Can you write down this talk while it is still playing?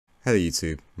Hello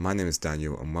YouTube, my name is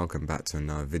Daniel and welcome back to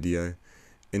another video.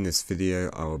 In this video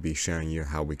I will be showing you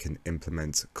how we can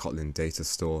implement Kotlin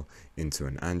Datastore into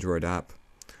an Android app.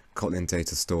 Kotlin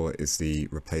Datastore is the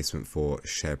replacement for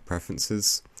shared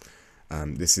preferences.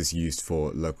 This is used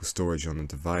for local storage on a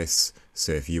device,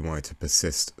 so if you wanted to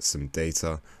persist some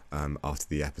data after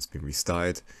the app has been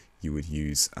restarted, you would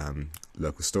use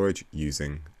local storage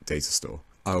using Datastore.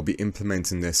 I will be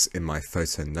implementing this in my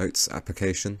photo notes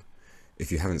application. If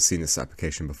you haven't seen this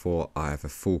application before, I have a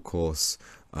full course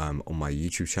on my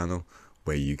YouTube channel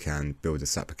where you can build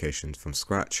this application from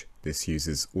scratch. This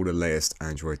uses all the latest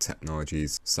Android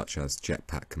technologies such as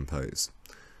Jetpack Compose.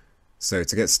 So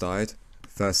to get started,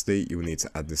 firstly you will need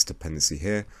to add this dependency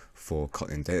here for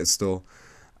Kotlin Datastore.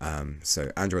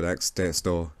 So Android X,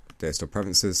 Datastore, Datastore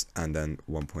Preferences, and then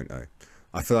 1.0.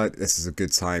 I feel like this is a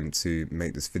good time to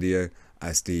make this video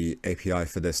as the API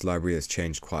for this library has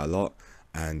changed quite a lot.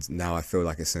 And now I feel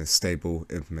like it's in a stable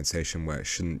implementation where it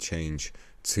shouldn't change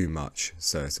too much,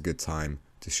 so it's a good time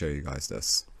to show you guys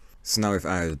this. So now we've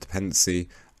added a dependency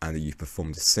and you've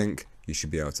performed a sync, you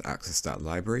should be able to access that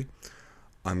library.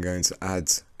 I'm going to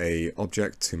add an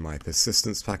object to my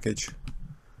persistence package,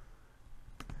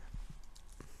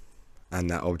 and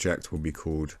that object will be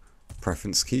called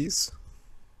preference keys.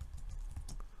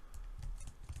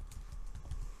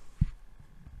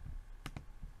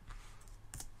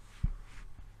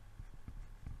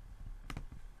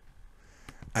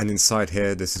 And inside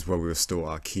here, this is where we'll store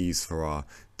our keys for our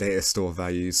data store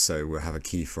values. So we'll have a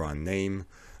key for our name,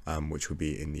 which will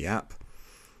be in the app.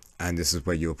 And this is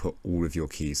where you'll put all of your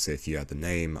keys. So if you had the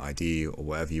name, ID, or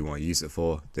whatever you want to use it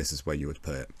for, this is where you would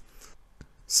put it.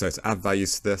 So to add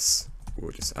values to this,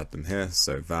 we'll just add them here.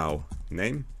 So val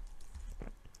name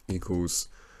equals,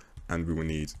 and we will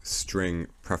need string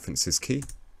preferences key.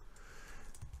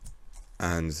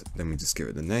 And then we just give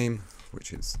it the name,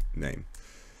 which is name.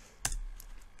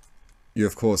 You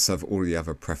of course have all the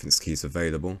other preference keys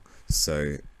available,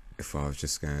 so if I was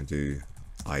just going to do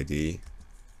ID,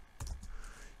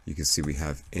 you can see we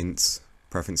have int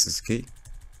preferences key,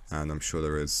 and I'm sure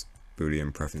there is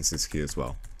boolean preferences key as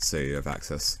well, so you have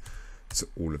access to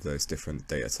all of those different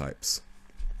data types.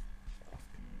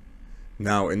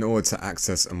 Now in order to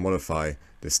access and modify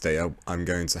this data, I'm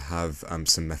going to have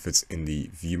some methods in the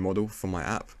view model for my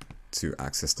app to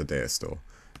access the data store.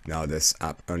 Now this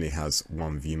app only has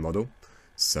one view model,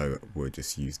 so we'll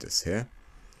just use this here.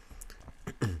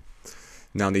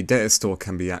 Now the data store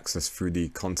can be accessed through the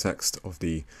context of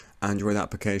the Android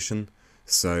application.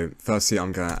 So firstly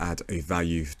I'm going to add a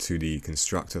value to the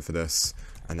constructor for this,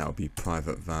 and that will be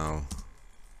private val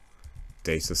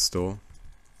data store.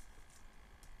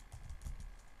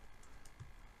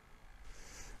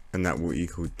 And that will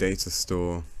equal data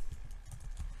store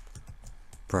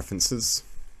preferences.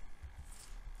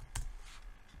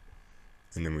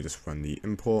 And then we just run the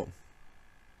import.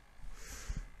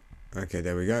 Okay,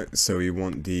 there we go. So we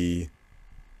want the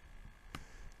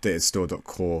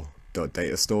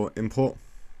datastore.core.datastore import.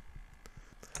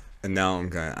 And now I'm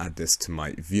going to add this to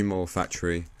my view model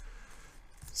factory.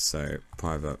 So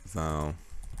private val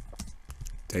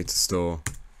datastore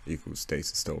equals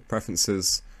datastore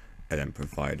preferences, and then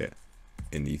provide it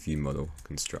in the view model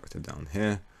constructor down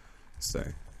here.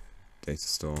 So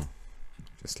datastore,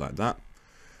 just like that.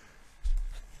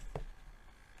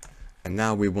 And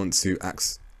now we want to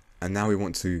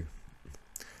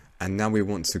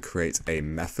create a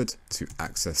method to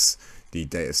access the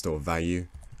data store value,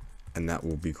 and that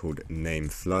will be called name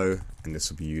flow, and this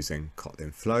will be using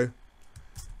Kotlin flow.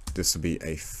 This will be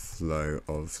a flow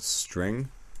of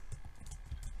string,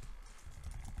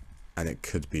 and it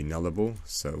could be nullable,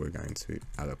 so we're going to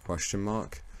add a question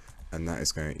mark, and that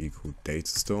is going to equal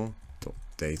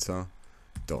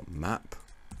datastore.data.map.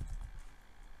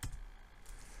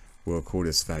 We'll call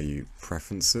this value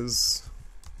preferences.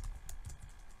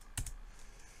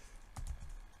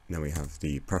 Now we have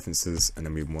the preferences, and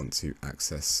then we want to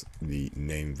access the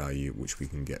name value, which we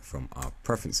can get from our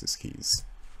preferences keys,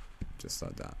 just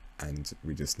like that. And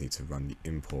we just need to run the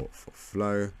import for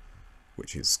flow,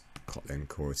 which is Kotlin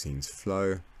coroutines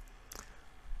flow.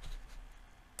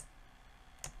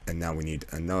 And now we need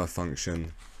another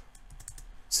function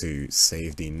to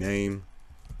save the name.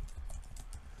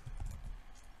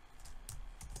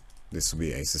 This will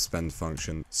be a suspend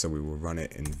function, so we will run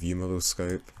it in view model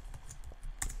scope.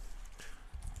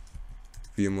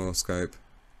 View model scope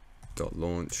dot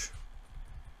launch,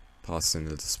 pass in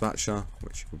the dispatcher,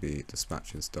 which will be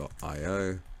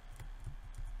dispatchers.io.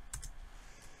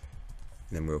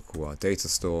 Then we'll call our data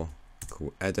store,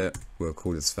 call edit. We'll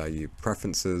call this value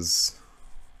preferences.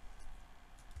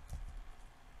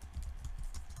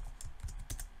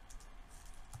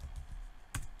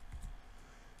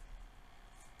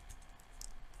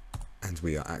 and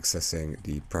we are accessing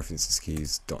the preferences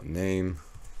keys .name,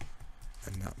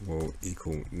 and that will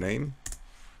equal name,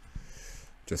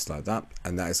 just like that.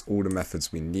 And that is all the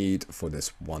methods we need for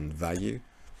this one value.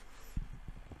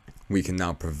 We can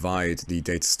now provide the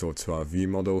data store to our view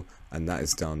model, and that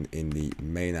is done in the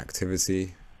main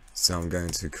activity. So I'm going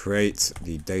to create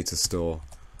the data store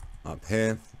up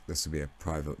here. This will be a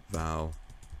private val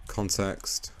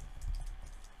context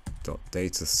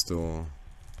data store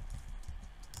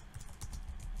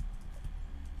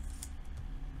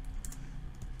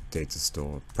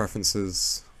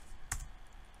preferences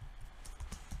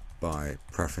by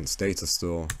preference data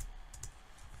store,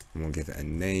 and we'll give it a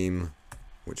name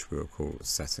which we'll call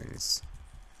settings.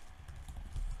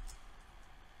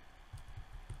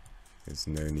 There's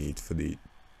no need for the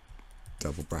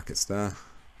double brackets there.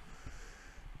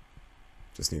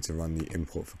 Just need to run the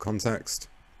import for context.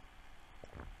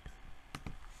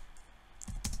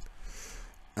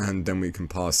 And then we can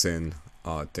pass in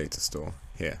our data store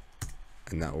here.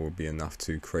 And that will be enough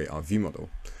to create our view model.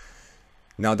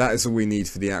 Now that is all we need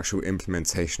for the actual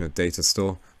implementation of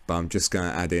Datastore, but I'm just going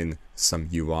to add in some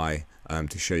UI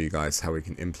to show you guys how we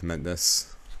can implement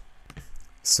this.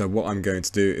 So what I'm going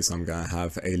to do is I'm going to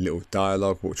have a little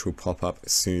dialog which will pop up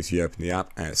as soon as you open the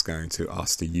app, and it's going to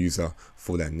ask the user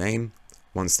for their name.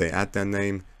 Once they add their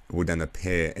name, it will then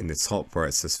appear in the top where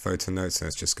it says photo notes, and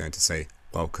it's just going to say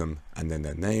welcome and then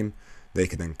their name. They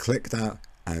can then click that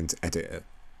and edit it,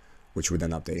 which will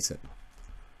then update it.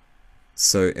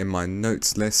 So in my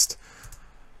notes list,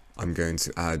 I'm going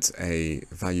to add a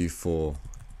value for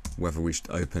whether we should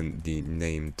open the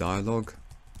name dialog.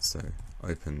 So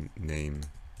open name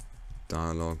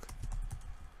dialog.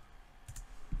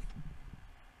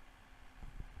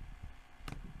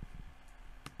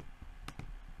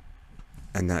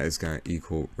 And that is going to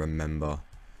equal remember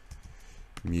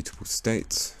mutable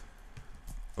state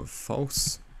of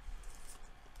false.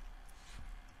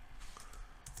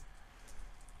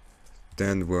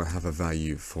 Then we'll have a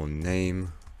value for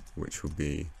name, which will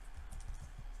be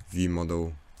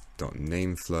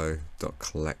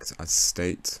viewModel.nameFlow.collect as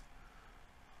state,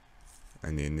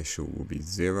 and the initial will be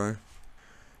 0.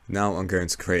 Now I'm going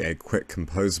to create a quick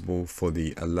composable for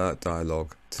the alert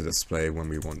dialog to display when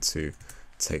we want to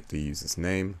take the user's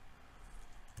name.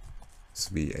 This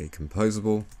will be a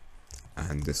composable,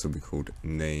 and this will be called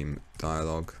name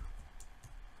dialog.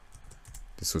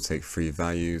 This will take 3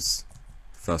 values.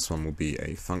 First one will be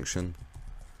a function,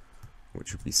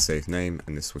 which will be save name,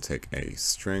 and this will take a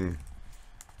string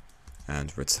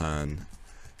and return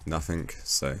nothing,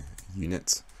 so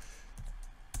unit.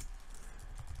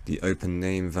 The open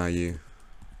name value,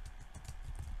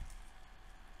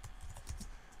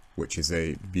 which is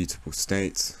a mutable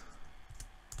state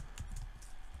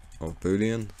of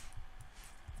boolean.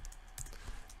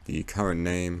 The current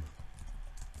name,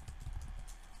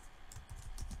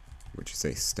 which is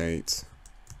a state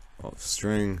of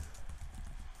string,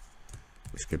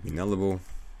 which could be nullable.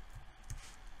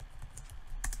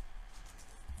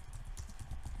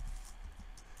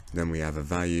 Then we have a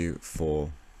value for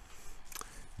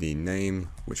the name,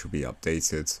 which will be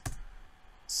updated,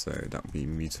 so that will be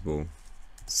mutable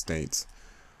state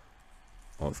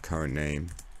of current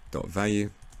name dot value,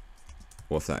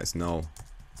 or if that is null,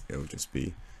 it will just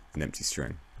be an empty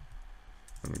string.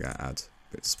 And we're going to add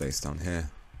a bit of space down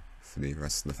here for the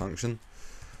rest of the function.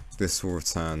 This will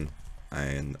return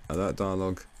an alert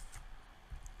dialog.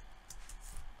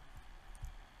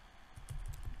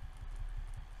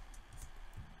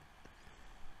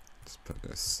 Just put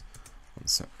this on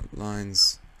separate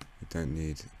lines. We don't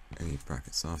need any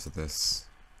brackets after this.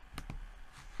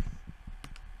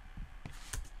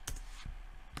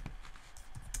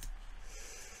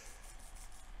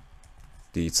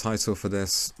 The title for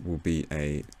this will be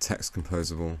a text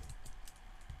composable.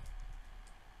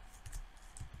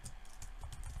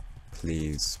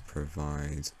 Please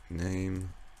provide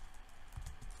name.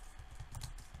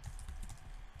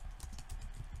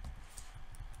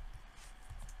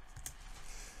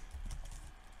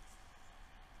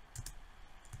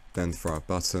 Then for our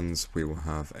buttons, we will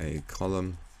have a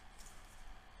column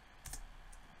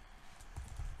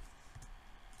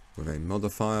with a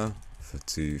modifier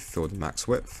to fill the max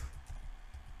width.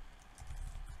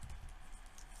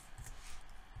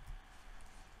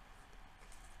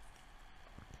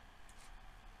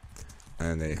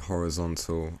 And a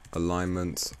horizontal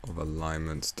alignment of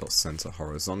alignment.center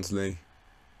horizontally.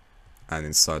 And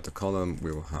inside the column,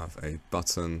 we will have a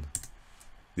button.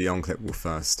 The onClip will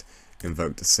first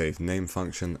invoke the save name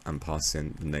function and pass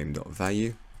in the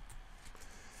name.value.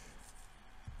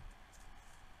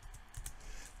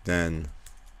 Then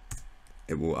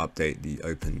it will update the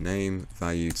open name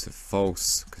value to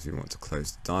false because we want to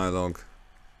close the dialog.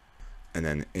 And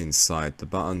then inside the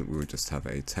button we will just have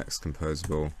a text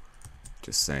composable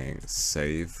just saying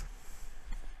save.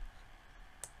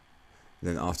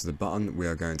 Then after the button we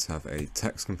are going to have a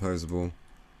text composable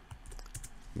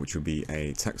which will be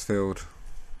a text field.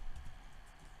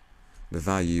 The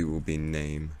value will be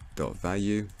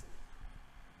name.value.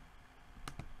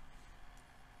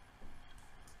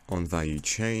 On value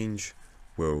change,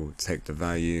 we'll take the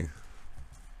value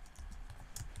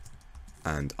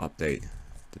and update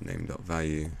the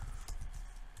name.value.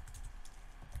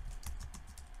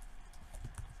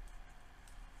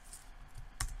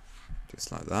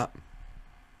 Just like that.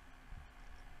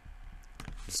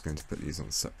 I'm just going to put these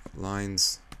on separate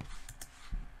lines.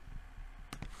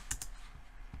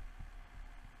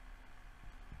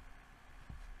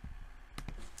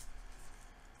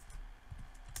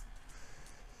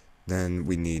 Then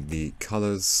we need the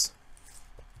colors,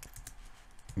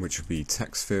 which will be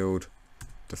text field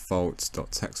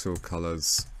default.textfield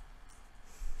colors.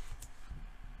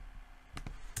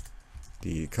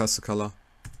 The cursor color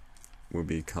will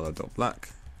be color.black.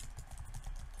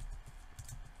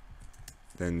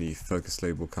 Then the focus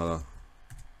label color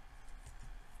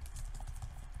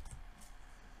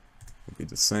will be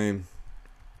the same.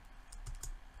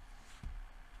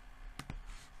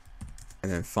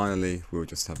 And then finally, we'll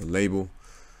just have a label.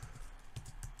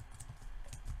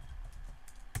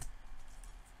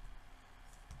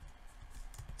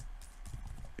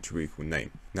 Which will equal name.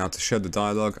 Now to show the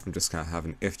dialog, I'm just going to have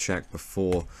an if check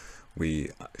before we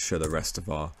show the rest of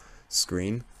our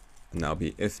screen. And that'll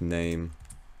be if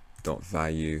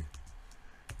name.value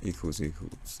equals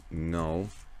null,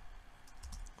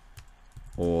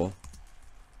 or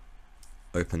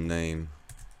open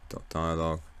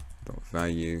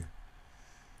name.dialog.value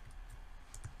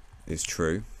is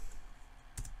true.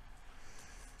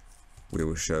 We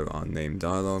will show our name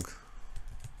dialog,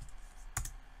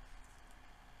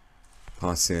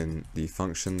 pass in the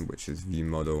function which is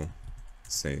viewModel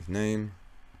save name,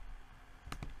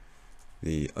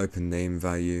 the open name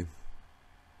value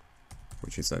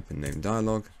which is open name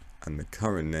dialog, and the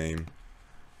current name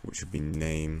which would be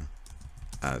name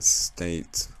as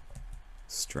state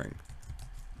string.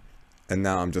 And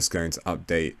now I'm just going to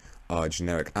update our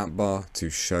generic app bar to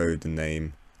show the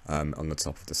name on the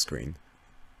top of the screen.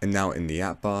 And now in the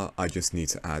app bar I just need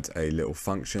to add a little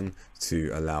function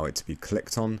to allow it to be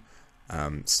clicked on.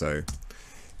 So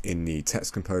in the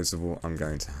text composable I'm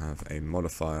going to have a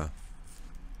modifier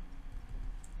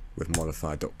with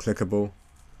modifier.clickable,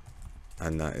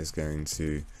 and that is going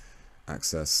to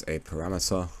access a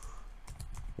parameter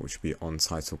which will be on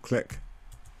title click,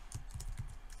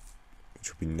 which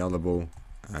will be nullable,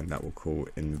 and that will call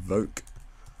invoke.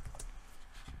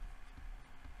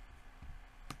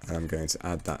 And I'm going to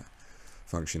add that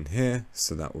function here,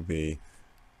 so that will be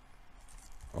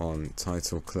on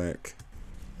title click,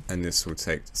 and this will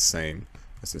take the same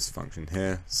as this function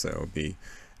here, so it will be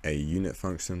a unit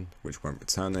function which won't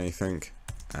return anything,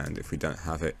 and if we don't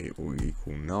have it, it will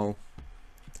equal null.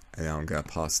 And now I'm going to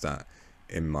pass that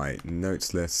in my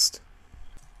notes list,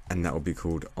 and that will be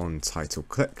called on title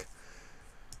click.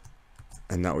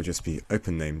 And that will just be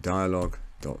open name dialog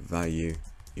dot value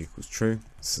equals true,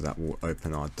 so that will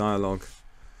open our dialog.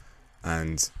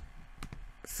 And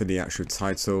for the actual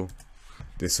title,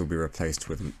 this will be replaced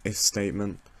with an if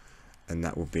statement, and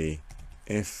that will be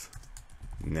if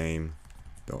name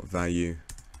dot value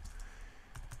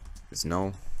is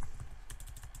null.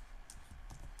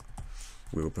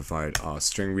 We will provide our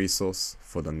string resource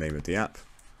for the name of the app,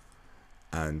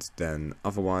 and then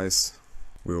otherwise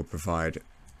we will provide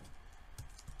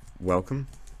welcome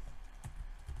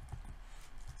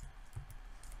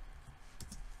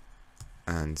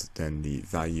and then the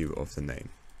value of the name,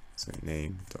 so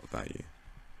name.value.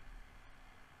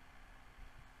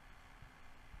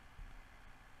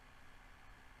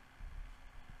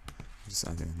 Just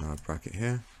adding another bracket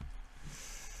here,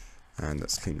 and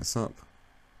let's clean this up.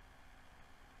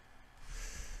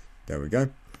 There we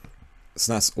go.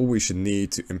 So that's all we should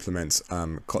need to implement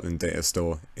Kotlin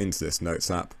Datastore into this Notes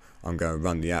app. I'm going to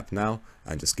run the app now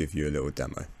and just give you a little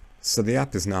demo. So the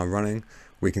app is now running.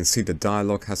 We can see the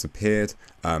dialog has appeared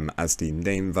as the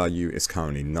name value is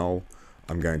currently null.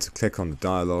 I'm going to click on the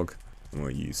dialog and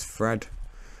we'll use thread.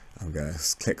 I'm going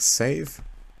to click save,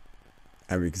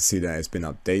 and we can see that it's been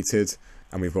updated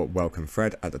and we've got welcome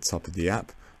thread at the top of the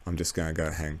app. I'm just going to go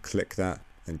ahead and click that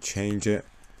and change it,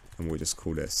 and we'll just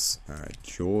call this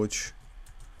George,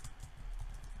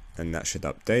 and that should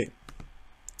update.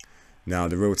 Now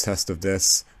the real test of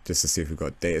this just to see if we've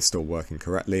got Datastore working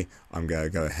correctly, I'm going to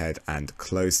go ahead and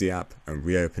close the app and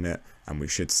reopen it, and we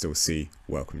should still see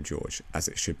welcome George, as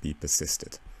it should be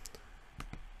persisted.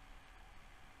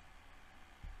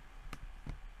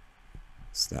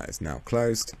 So that is now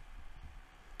closed.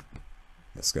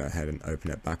 Let's go ahead and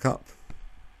open it back up.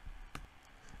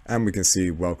 And we can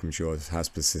see welcome George has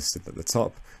persisted at the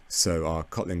top, so our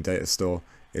Kotlin Datastore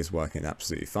is working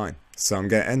absolutely fine. So I'm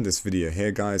going to end this video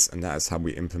here, guys, and that is how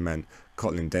we implement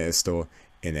Kotlin Datastore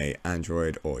in a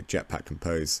Android or Jetpack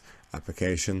Compose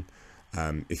application.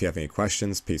 If you have any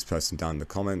questions, please post them down in the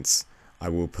comments. I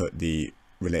will put the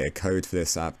related code for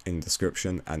this app in the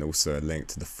description, and also a link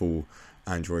to the full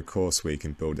Android course where you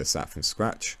can build this app from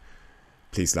scratch.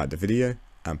 Please like the video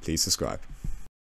and please subscribe.